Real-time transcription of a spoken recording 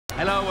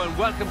Hello and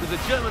welcome to the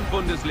German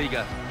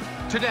Bundesliga.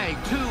 Today,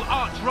 two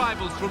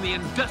arch-rivals from the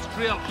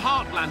industrial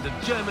heartland of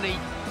Germany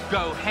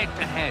go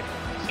head-to-head.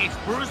 It's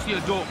Borussia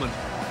Dortmund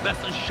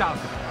versus Schalke.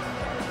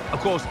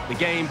 Of course, the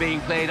game being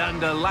played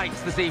under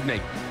lights this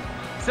evening.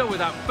 So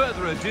without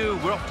further ado,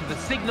 we're off to the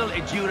Signal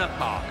Iduna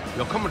Park.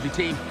 Your commentary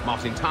team,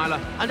 Martin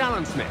Tyler and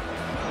Alan Smith.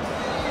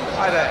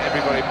 Hi there,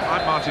 everybody.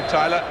 I'm Martin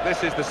Tyler.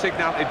 This is the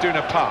Signal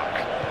Iduna Park.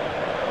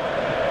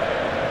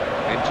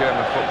 In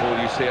German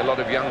football, you see a lot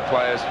of young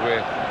players.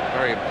 We're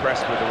very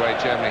impressed with the way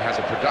Germany has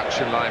a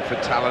production line for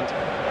talent.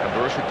 And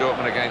Borussia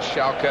Dortmund against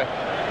Schalke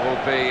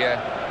will be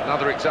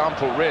another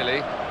example, really,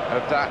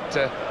 of that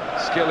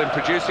skill in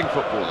producing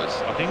footballers.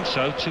 I think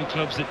so. Two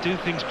clubs that do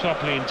things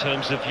properly in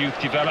terms of youth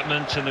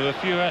development, and there are a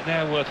few out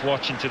there worth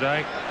watching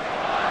today.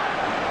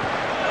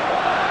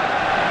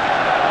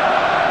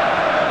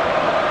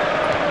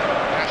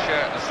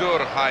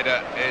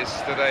 Zurheider is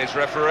today's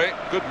referee.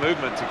 Good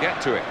movement to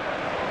get to it.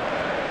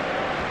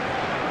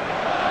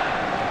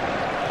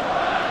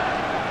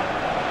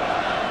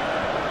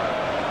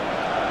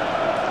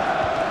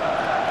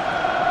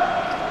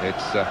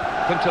 It's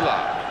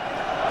Huntelaar.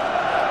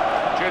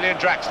 Julian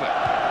Draxler.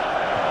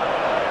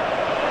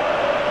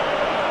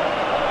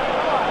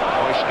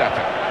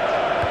 Oistetter.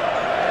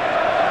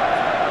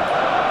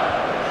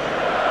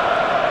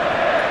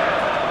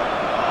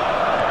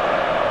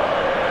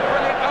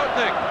 Brilliant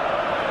opening.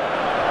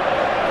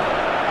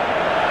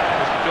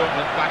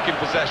 Dortmund back in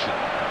possession.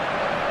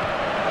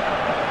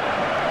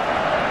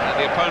 And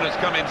the opponents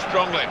come in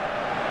strongly.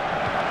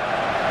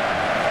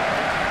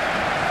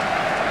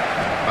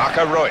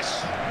 Marco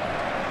Reus.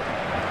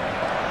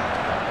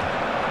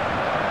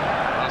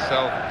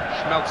 Marcel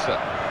Schmelzer.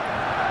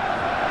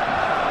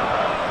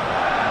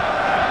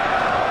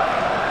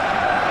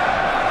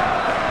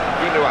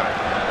 Gundogan.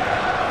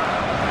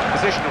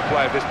 Positional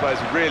play of this player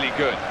is really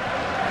good.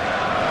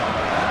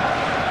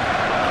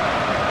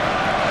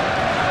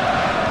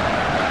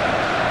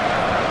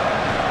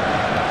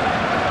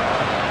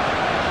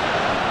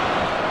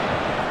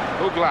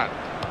 Hoogland.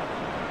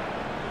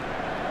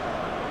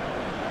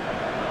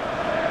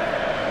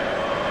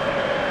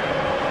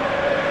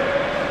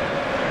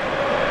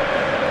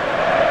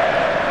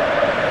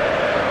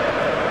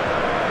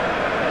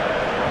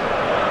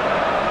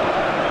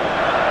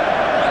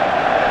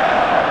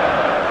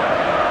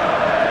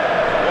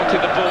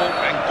 Wanted the ball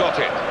and got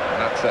it.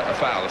 That's a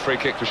foul, a free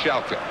kick for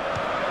Schalke.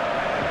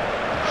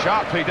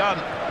 Sharply done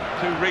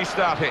to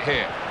restart it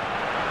here.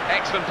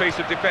 Excellent piece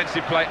of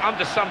defensive play,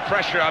 under some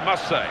pressure, I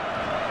must say.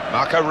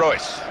 Marco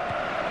Reus.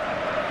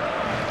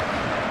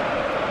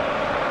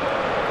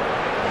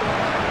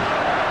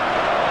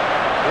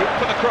 Route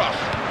for the cross.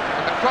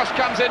 And the cross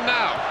comes in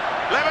now.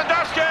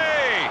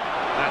 Lewandowski!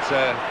 That's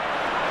a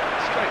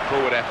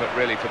straightforward effort,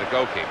 really, for the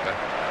goalkeeper.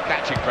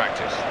 Catching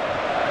practice.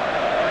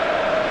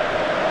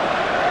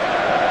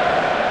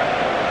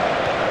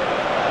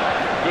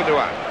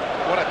 Gundogan.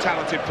 What a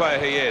talented player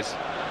he is.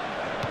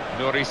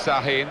 Nuri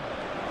Sahin.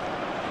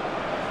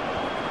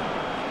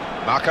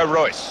 Marco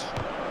Reus.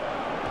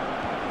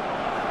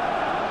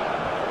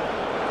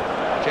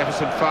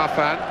 Jefferson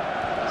Farfan.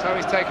 So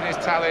he's taken his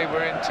tally.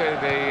 We're into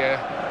the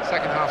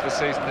second half of the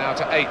season now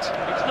to 8.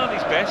 It's not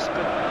his best,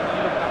 but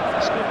you know,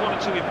 he scored one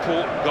or two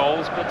important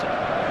goals, but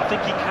I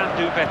think he can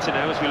do better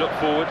now as we look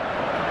forward.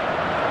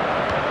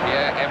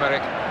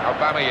 Pierre-Emerick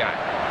Aubameyang.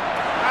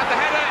 And the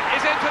header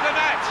is into the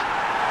net.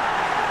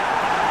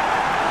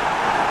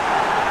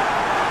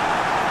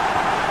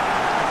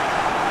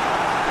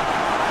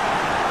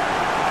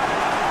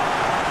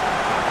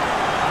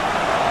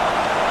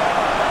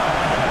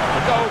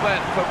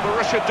 For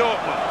Borussia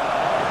Dortmund.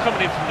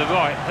 Coming in from the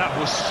right, that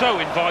was so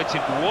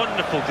inviting.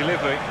 Wonderful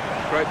delivery.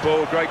 Great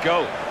ball, great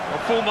goal. Well,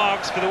 full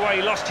marks for the way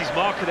he lost his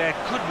marker there.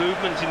 Good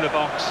movement in the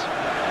box.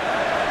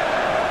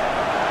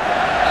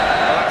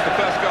 Well, that's the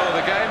first goal of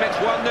the game.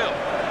 It's 1-0.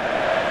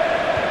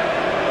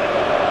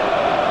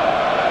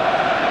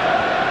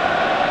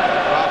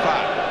 Rafa.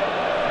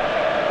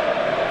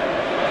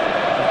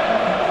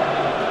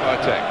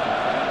 Boateng.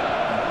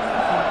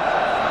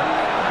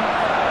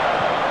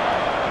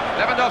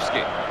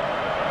 Lewandowski.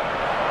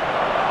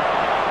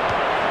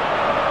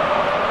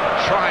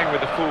 Trying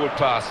with the forward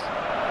pass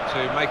to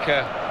make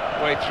a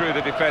way through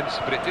the defence,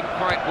 but it didn't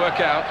quite work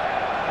out.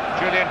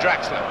 Julian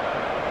Draxler.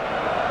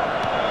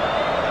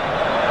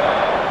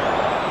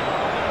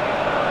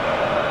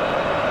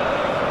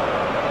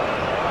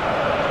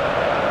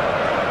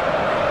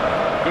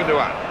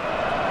 Gundogan.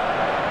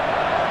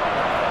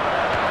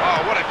 Oh,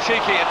 what a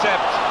cheeky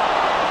attempt.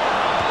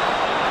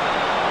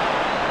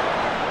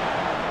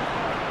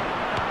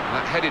 And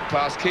that headed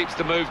pass keeps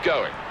the move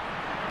going.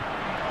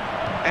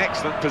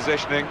 Excellent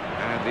positioning,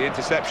 and the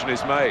interception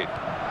is made.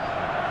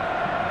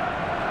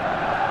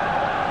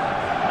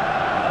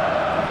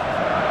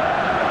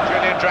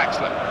 Julian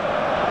Draxler.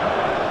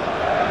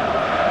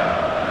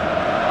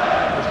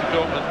 Borussia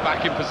Dortmund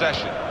back in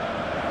possession.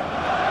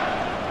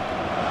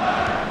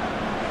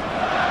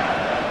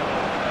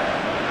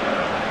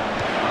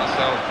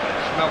 Marcel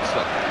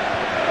Schmelzer.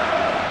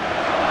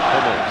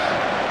 Hummels.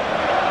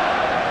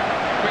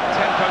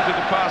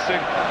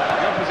 passing,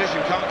 the opposition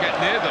can't get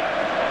near them.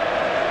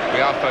 We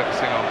are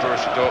focusing on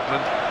Borussia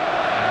Dortmund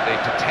and the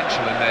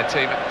potential in their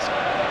team. It's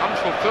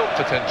unfulfilled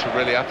potential,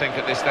 really, I think,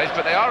 at this stage,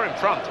 but they are in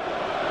front,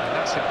 and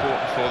that's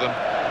important for them.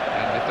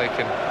 And if they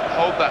can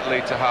hold that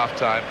lead to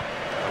half-time,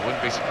 I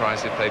wouldn't be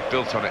surprised if they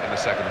built on it in the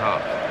second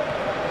half.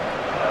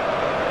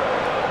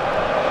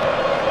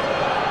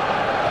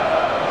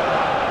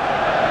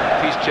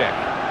 Check.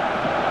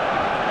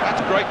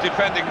 That's great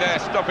defending there,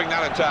 stopping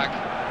that attack.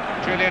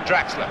 Julian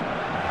Draxler.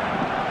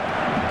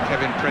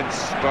 Kevin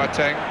Prince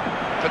Boateng.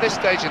 For this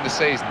stage in the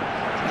season,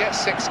 to get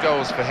 6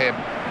 goals for him,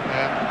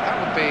 that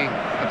would be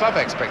above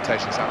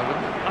expectations, Alan,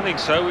 wouldn't it? I think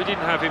so. We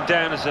didn't have him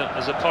down as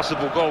a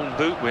possible Golden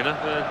Boot winner,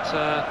 but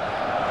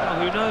well,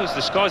 who knows?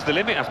 The sky's the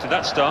limit after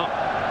that start.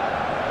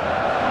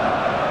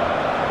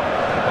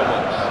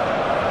 Almost.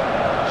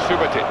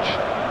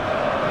 Subotic.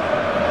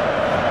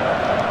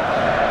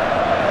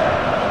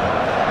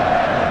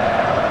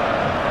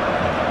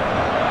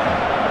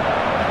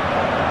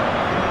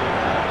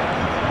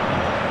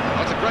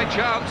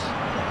 Chance,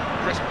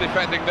 crisp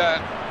defending there.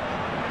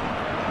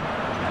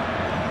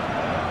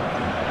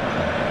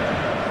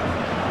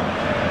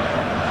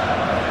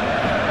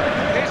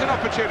 Here's an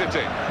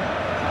opportunity.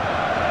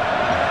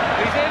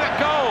 He's in at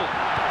goal.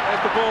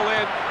 There's the ball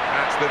in.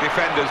 That's the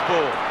defender's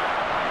ball.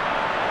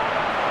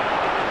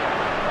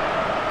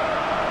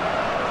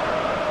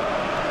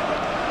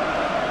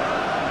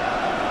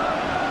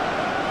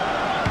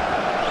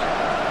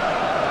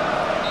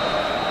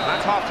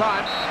 That's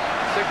half-time.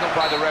 Signalled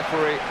by the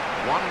referee.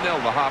 1-0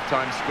 the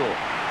half-time score.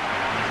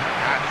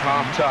 At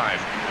half-time,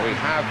 we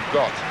have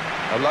got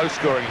a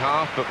low-scoring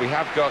half, but we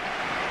have got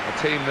a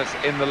team that's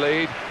in the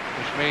lead,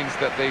 which means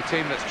that the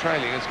team that's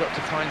trailing has got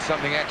to find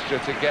something extra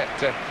to get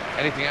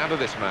anything out of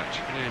this match.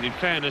 Yeah, and in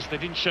fairness, they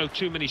didn't show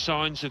too many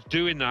signs of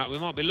doing that. We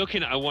might be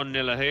looking at a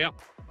 1-0 here.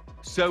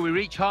 So we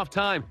reach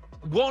half-time.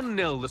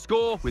 1-0 the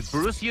score, with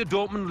Borussia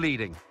Dortmund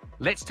leading.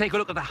 Let's take a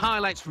look at the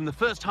highlights from the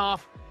first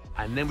half,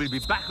 and then we'll be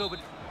back over...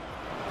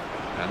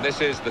 And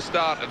this is the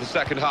start of the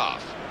second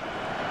half.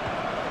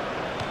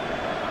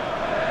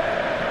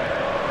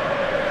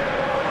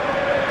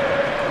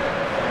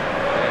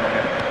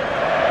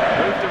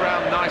 Moved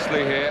around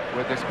nicely here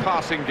with this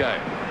passing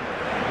game.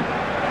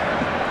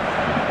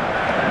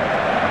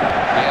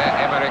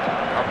 Pierre-Emerick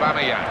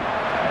Aubameyang.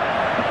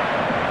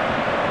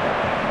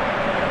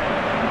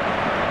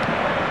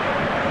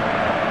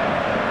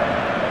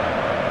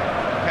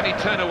 Can he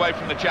turn away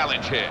from the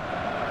challenge here?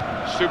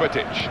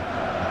 Subotic.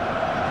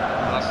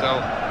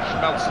 Marcel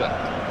Schmelzer.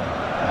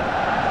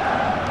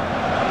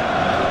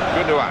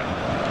 Gundogan.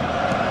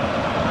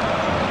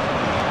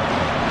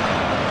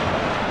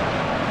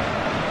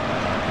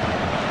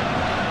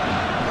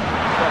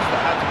 Cross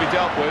that had to be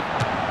dealt with.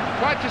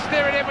 Tried to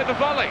steer it in with the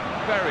volley.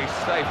 Very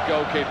safe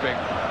goalkeeping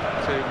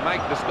to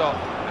make the stop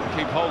and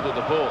keep hold of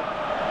the ball.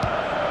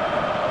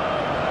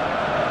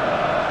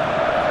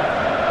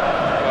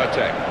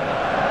 Boateng.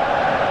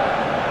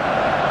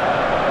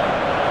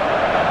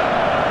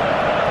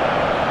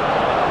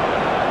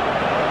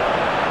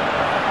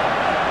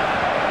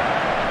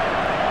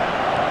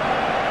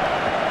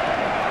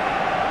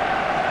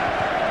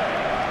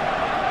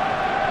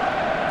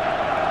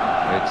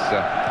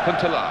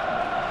 Huntelaar.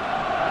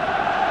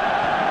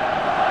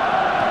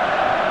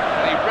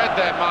 And he read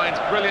their minds,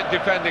 brilliant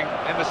defending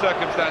in the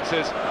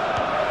circumstances.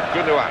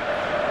 Gundogan.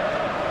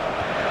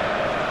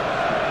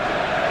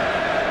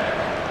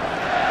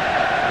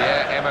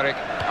 Pierre-Emerick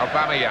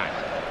Aubameyang.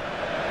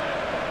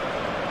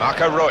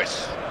 Marco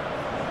Reus.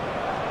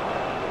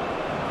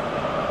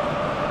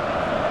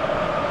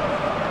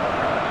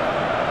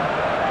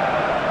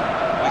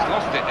 He's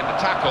lost it in the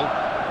tackle.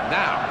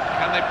 Now,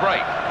 can they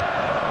break?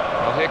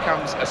 Well, here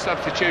comes a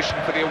substitution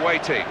for the away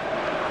team.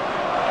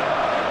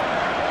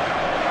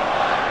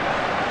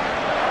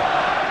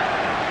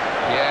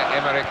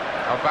 Pierre-Emerick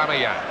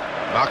Aubameyang.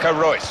 Marco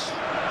Reus.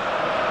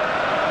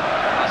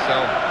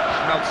 Marcel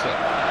Schmelzer.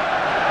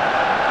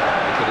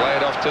 He could lay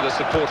it off to the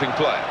supporting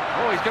player.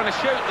 Oh, he's going to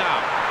shoot now.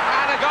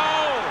 And a goal!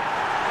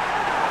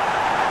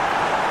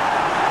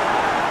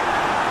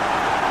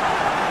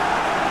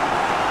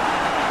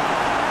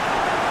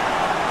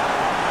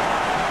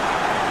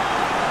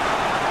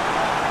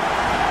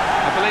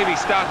 I believe he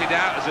started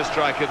out as a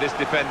striker, this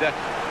defender,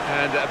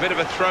 and a bit of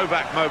a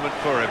throwback moment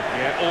for him.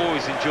 Yeah,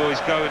 always enjoys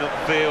going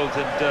upfield,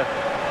 and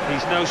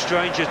he's no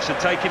stranger to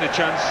taking a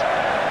chance.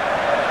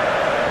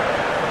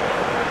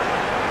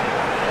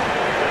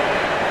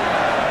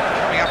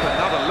 Coming up,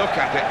 another look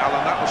at it,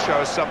 Alan, that will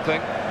show us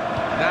something.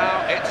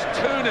 Now it's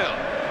 2-0.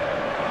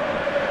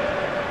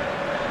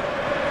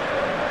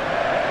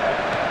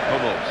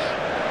 Hummels.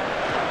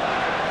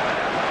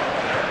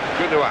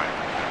 Gundogan.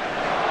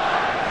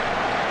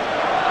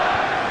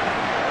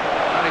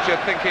 Manager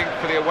thinking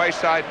for the away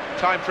side,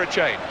 time for a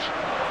change.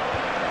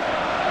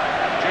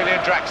 Julian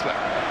Draxler.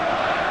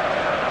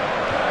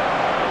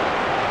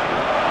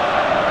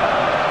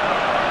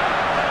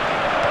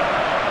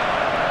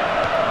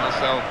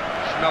 Marcel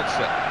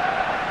Schmelzer.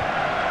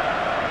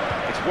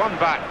 It's one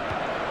back.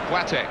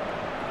 Boateng.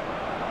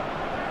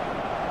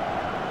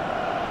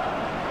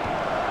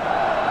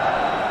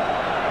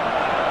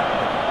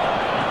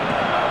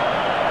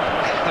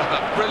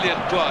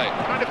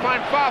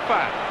 find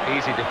Fifa.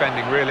 Easy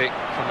defending, really,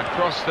 from a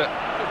cross that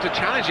looked a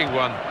challenging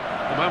one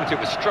the moment it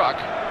was struck.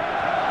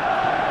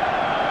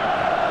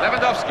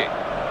 Lewandowski.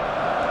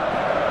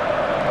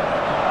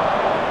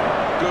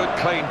 Good,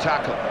 clean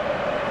tackle.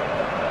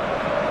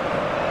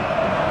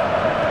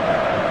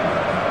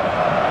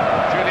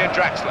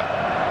 Draxler.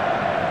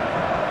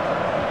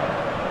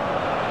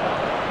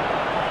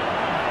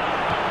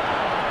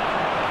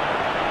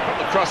 Put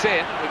the cross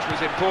in, which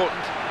was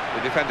important.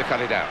 The defender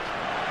cut it out.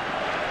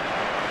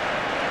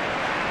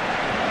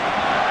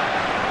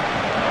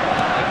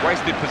 They've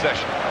wasted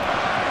possession.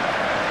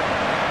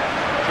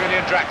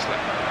 Julian Draxler.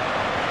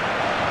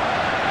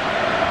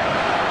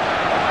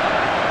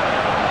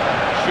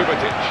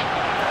 Subotic.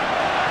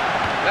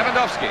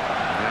 Lewandowski.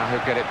 Now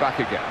he'll get it back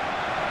again.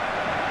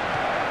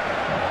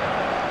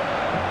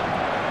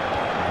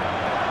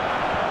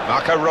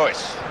 Marco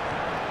Reus.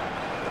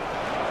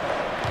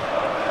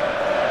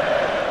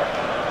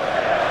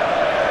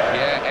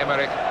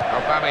 Pierre-Emerick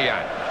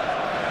Aubameyang.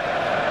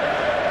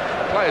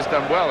 The player's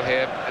done well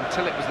here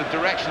until it was the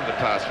direction of the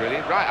pass, really.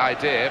 Right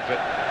idea, but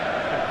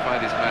couldn't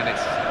find his man.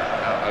 It's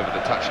out over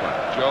the touchline.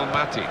 Joel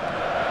Matip.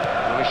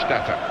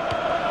 Neustadter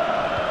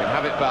can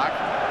have it back.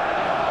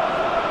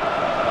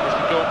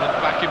 Borussia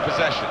Dortmund back in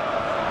possession.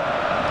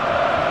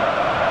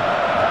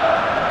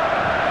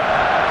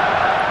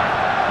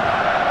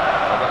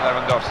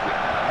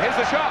 Here's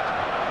the shot.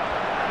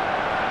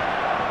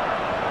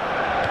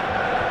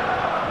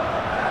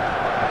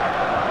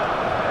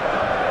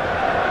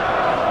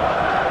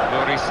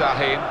 Nuri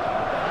Sahin.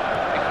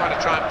 Quite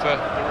a triumph for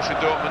Borussia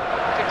Dortmund,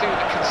 particularly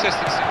with the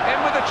consistency. In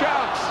with a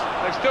chance.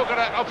 They've still got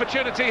an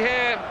opportunity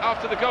here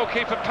after the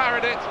goalkeeper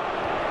parried it.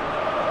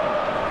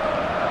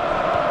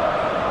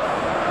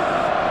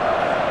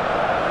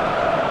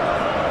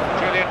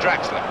 Julian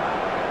Draxler.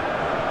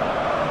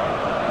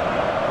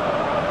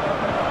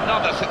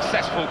 Another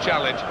successful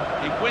challenge.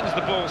 He wins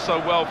the ball so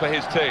well for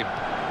his team.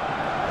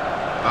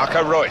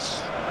 Marco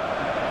Reus.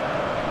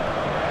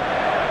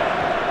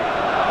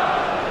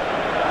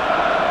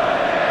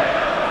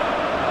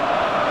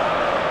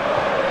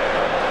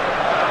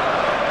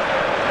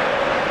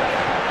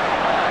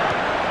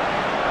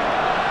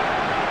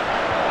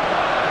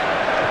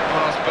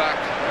 Pass back.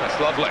 That's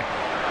lovely.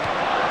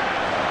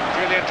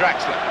 Julian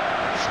Draxler.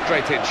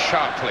 Straight in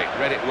sharply.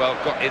 Read it well.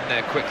 Got in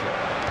there quickly.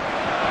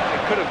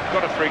 Could have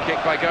got a free kick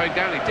by going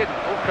down, he didn't.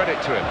 All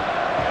credit to him.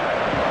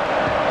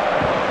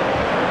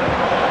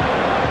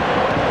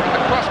 And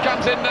the cross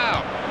comes in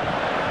now.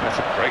 That's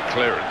a great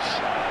clearance.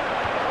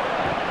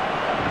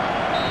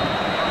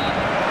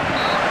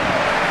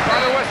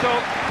 By the whistle.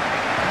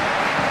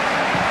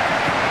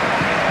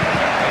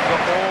 They've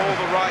got all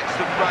the rights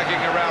of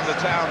bragging around the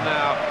town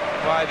now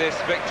by this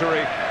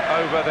victory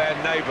over their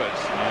neighbours.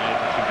 Yeah,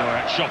 they can go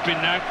out shopping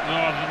now,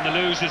 rather than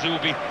the losers who will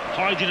be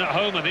hiding at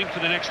home, I think, for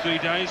the next 3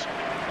 days.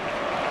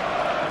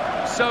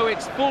 So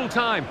it's full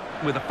time,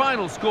 with the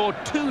final score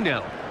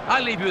 2-0. I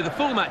leave you with the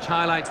full match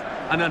highlights,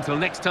 and until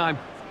next time,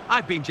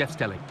 I've been Jeff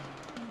Stelling.